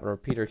going to have a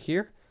repeater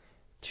here,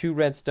 2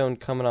 redstone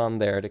coming on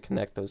there to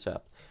connect those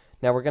up.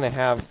 Now we're going to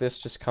have this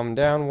just come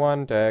down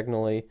 1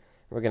 diagonally.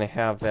 We're going to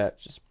have that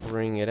just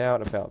bring it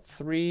out about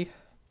 3.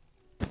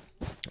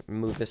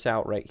 Move this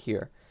out right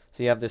here.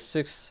 So you have this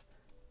 6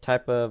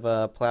 type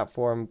of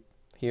platform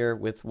here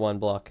with 1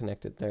 block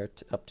connected there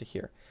up to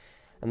here.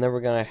 And then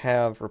we're going to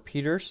have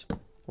repeaters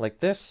like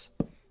this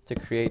to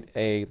create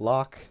a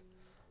lock.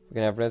 We're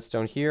going to have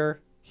redstone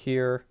here,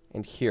 here,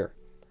 and here.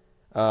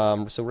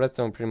 So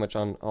redstone pretty much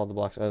on all the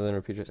blocks other than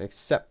repeaters,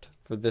 except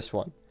for this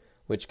one,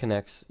 which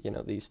connects, you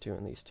know, these two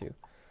and these two.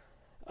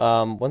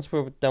 Once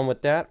we're done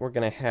with that, we're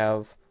going to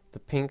have the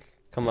pink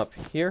come up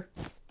here,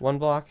 1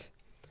 block,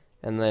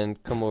 and then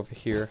come over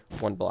here,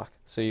 1 block.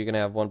 So you're going to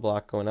have 1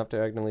 block going up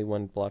diagonally,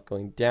 1 block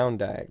going down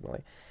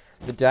diagonally.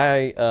 The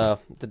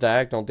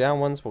diagonal down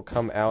ones will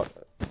come out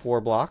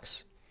 4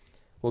 blocks.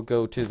 We'll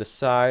go to the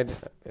side,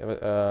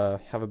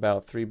 have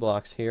about 3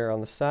 blocks here on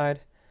the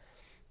side.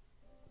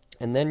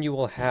 And then you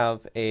will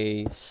have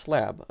a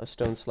slab, a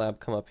stone slab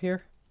come up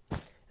here.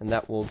 And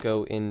that will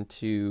go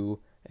into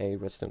a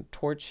redstone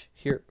torch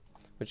here,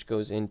 which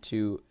goes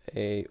into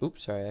a,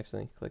 oops, sorry, I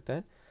accidentally clicked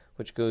that,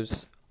 which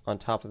goes on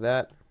top of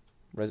that,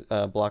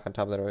 block on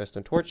top of that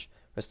redstone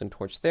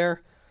torch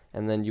there,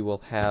 and then you will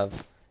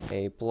have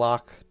a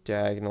block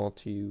diagonal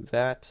to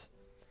that.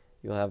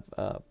 You'll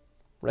have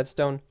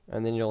redstone,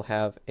 and then you'll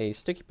have a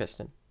sticky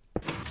piston.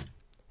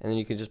 And then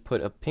you can just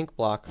put a pink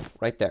block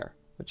right there,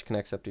 which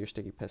connects up to your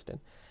sticky piston.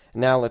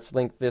 And now let's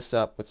link this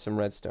up with some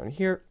redstone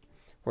here.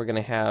 We're going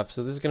to have,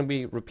 so this is going to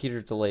be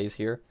repeater delays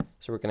here.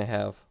 So we're going to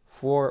have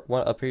a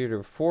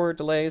repeater 4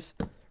 delays,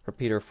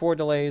 repeater 4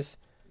 delays,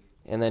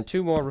 and then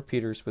 2 more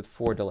repeaters with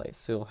 4 delays.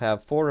 So you'll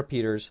have 4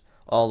 repeaters,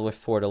 all with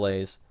 4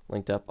 delays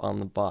linked up on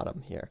the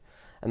bottom here.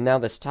 And now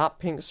this top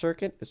pink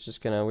circuit is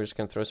we're just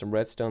gonna throw some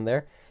redstone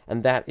there,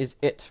 and that is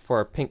it for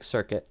our pink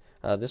circuit.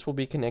 This will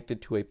be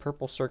connected to a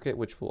purple circuit,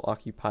 which will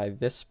occupy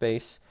this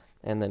space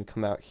and then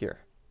come out here.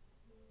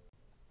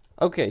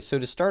 Okay, so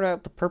to start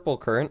out the purple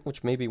current,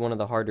 which may be one of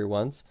the harder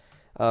ones,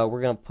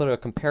 we're going to put a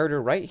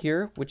comparator right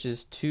here, which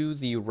is to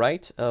the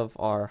right of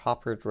our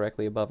hopper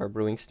directly above our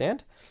brewing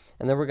stand.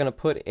 And then we're going to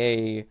put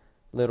a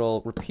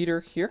little repeater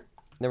here.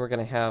 Then we're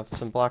going to have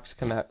some blocks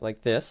come out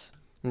like this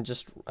and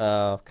just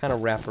kind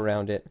of wrap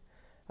around it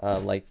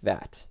like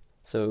that.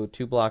 So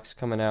 2 blocks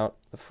coming out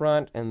the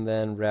front and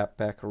then wrap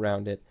back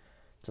around it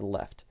to the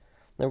left.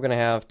 Then we're going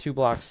to have 2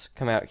 blocks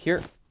come out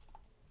here.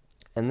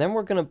 And then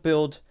we're going to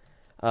build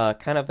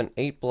kind of an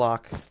 8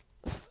 block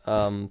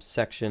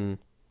section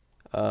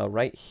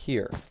right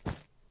here.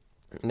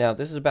 Now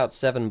this is about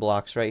 7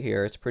 blocks right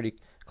here. It's pretty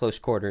close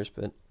quarters,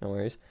 but no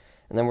worries.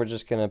 And then we're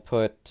just going to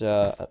put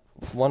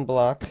 1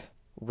 block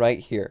right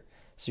here.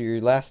 So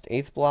your last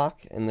 8th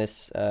block in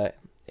this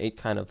 8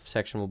 kind of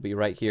section will be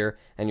right here,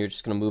 and you're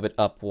just going to move it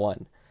up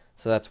 1.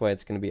 So that's why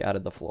it's going to be out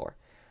of the floor.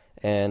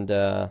 And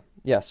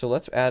yeah, so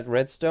let's add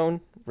redstone.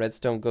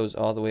 Redstone goes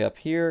all the way up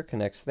here,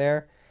 connects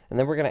there. And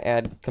then we're going to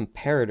add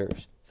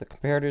comparators. So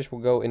comparators will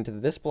go into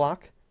this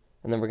block,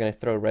 and then we're going to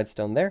throw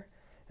redstone there,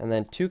 and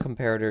then 2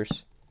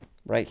 comparators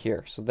right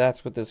here. So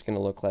that's what this is going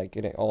to look like.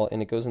 And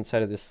it goes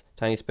inside of this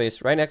tiny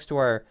space right next to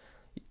our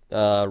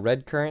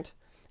red current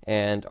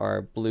and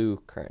our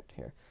blue current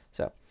here.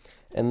 So,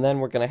 and then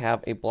we're going to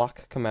have a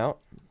block come out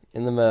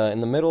in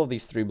the middle of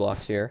these 3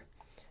 blocks here,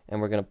 and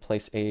we're going to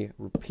place a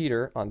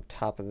repeater on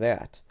top of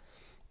that.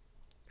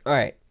 All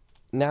right.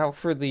 Now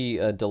for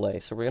the delay.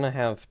 So we're going to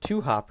have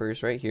 2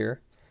 hoppers right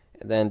here,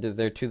 and then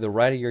they're to the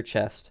right of your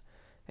chest,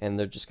 and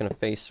they're just going to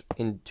face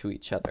into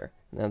each other.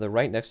 Now they're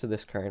right next to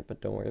this current,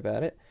 but don't worry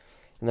about it.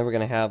 And then we're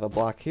going to have a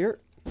block here,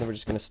 and then we're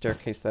just going to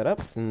staircase that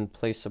up and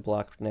place a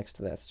block next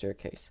to that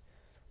staircase,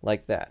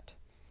 like that.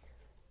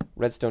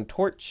 Redstone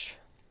torch,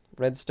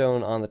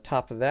 redstone on the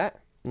top of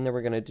that, and then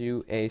we're going to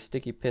do a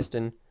sticky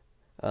piston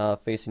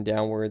facing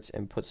downwards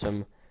and put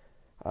some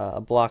a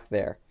block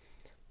there.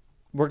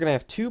 We're going to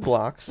have 2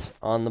 blocks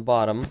on the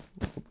bottom.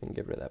 We can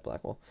get rid of that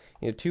black wall.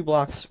 You have 2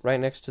 blocks right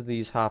next to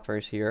these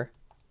hoppers here.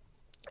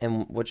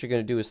 And what you're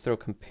going to do is throw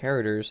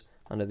comparators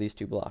onto these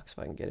 2 blocks, if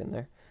I can get in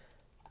there.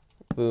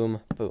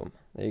 Boom, boom.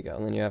 There you go.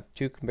 And then you have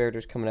 2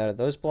 comparators coming out of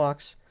those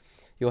blocks.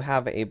 You'll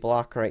have a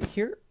block right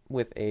here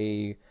with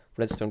a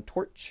redstone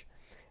torch.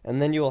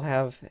 And then you'll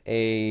have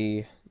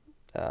a...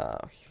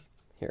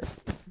 here.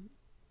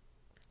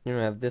 You're going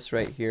to have this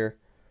right here.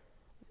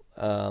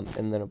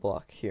 And then a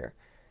block here.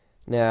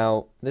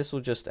 Now, this will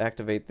just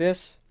activate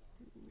this.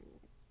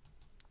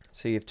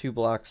 So you have 2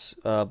 blocks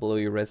below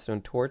your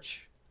redstone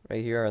torch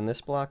right here on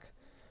this block.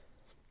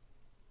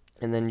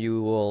 And then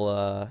you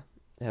will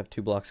have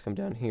 2 blocks come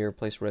down here,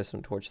 place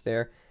redstone torch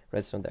there,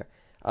 redstone there.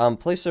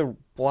 Place a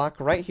block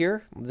right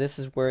here. This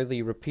is where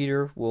the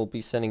repeater will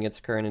be sending its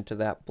current into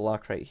that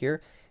block right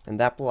here. And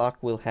that block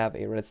will have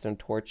a redstone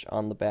torch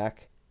on the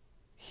back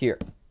here.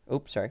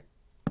 Oops, sorry.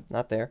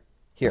 Not there.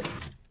 Here.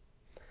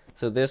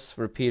 So this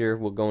repeater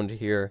will go into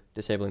here,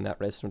 disabling that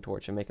redstone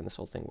torch and making this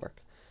whole thing work.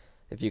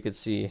 If you could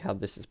see how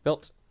this is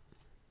built.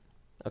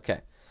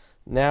 Okay.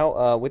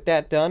 Now, with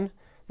that done,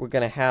 we're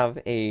going to have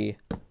a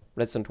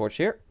redstone torch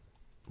here,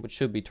 which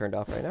should be turned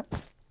off right now.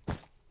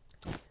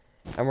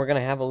 And we're going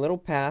to have a little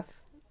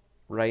path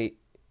right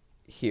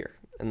here.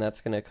 And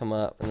that's going to come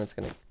up, and that's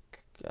going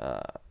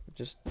to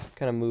just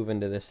kind of move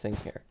into this thing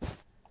here.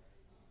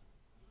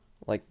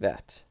 Like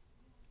that.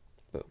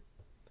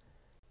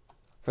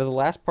 For the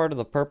last part of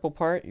the purple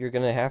part, you're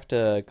going to have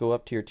to go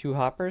up to your 2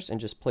 hoppers and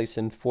just place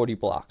in 40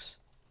 blocks.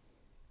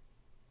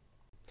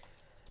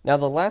 Now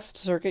the last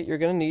circuit you're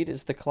going to need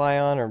is the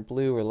Clion or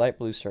blue or light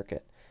blue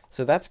circuit.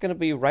 So that's going to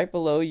be right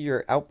below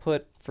your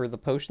output for the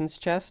potions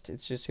chest.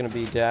 It's just going to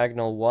be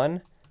diagonal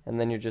 1, and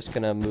then you're just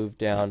going to move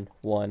down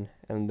 1,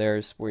 and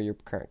there's where your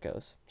current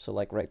goes. So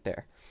like right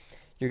there.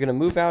 You're going to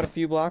move out a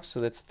few blocks, so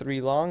that's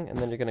 3 long, and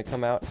then you're going to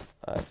come out,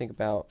 I think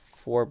about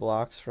 4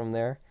 blocks from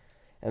there.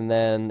 And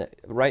then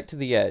right to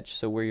the edge,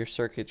 so where your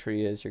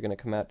circuitry is, you're going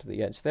to come out to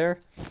the edge there.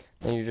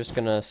 Then you're just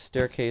going to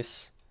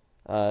staircase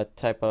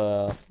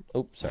build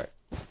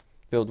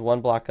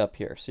 1 block up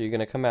here. So you're going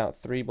to come out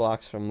 3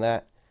 blocks from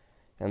that,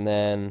 and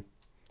then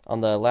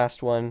on the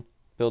last one,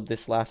 build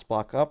this last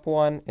block up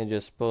 1, and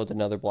just build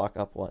another block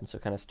up 1. So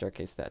kind of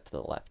staircase that to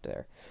the left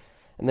there.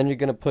 And then you're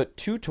going to put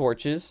 2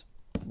 torches,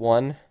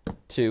 1,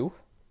 2,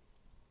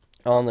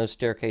 on those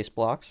staircase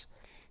blocks.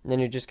 And then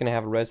you're just going to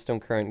have a redstone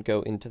current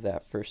go into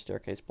that first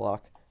staircase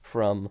block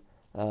from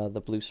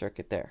the blue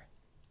circuit there.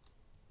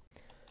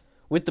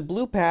 With the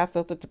blue path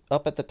up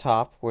at the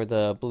top, where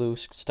the blue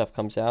stuff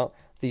comes out,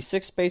 the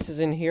 6 spaces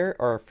in here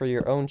are for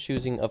your own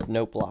choosing of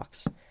note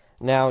blocks.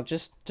 Now,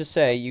 just to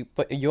say, you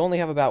only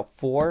have about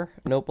 4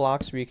 note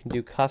blocks where you can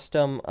do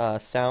custom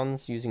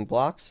sounds using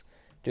blocks,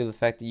 due to the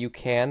fact that you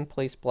can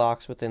place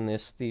blocks within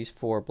these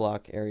 4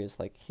 block areas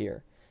like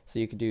here. So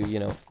you could do, you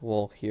know,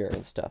 wool here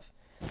and stuff.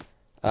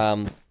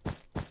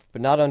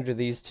 But not under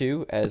these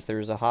 2, as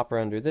there's a hopper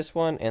under this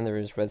one, and there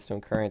is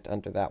redstone current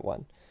under that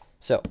one.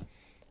 So,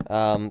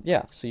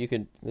 yeah, so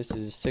this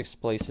is 6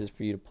 places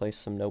for you to place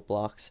some note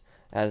blocks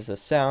as a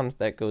sound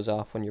that goes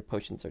off when your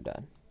potions are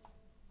done.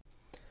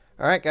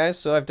 Alright guys,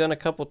 so I've done a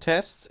couple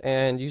tests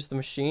and used the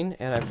machine,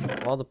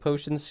 and all the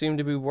potions seem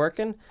to be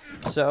working,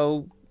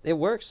 so it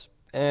works,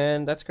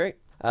 and that's great.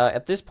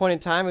 At this point in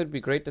time, it would be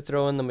great to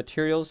throw in the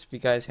materials if you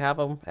guys have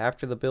them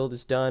after the build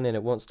is done, and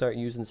it won't start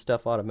using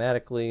stuff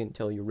automatically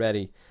until you're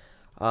ready.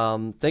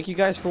 Thank you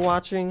guys for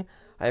watching.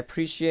 I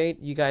appreciate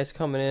you guys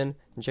coming in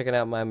and checking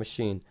out my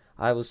machine.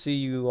 I will see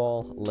you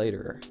all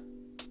later.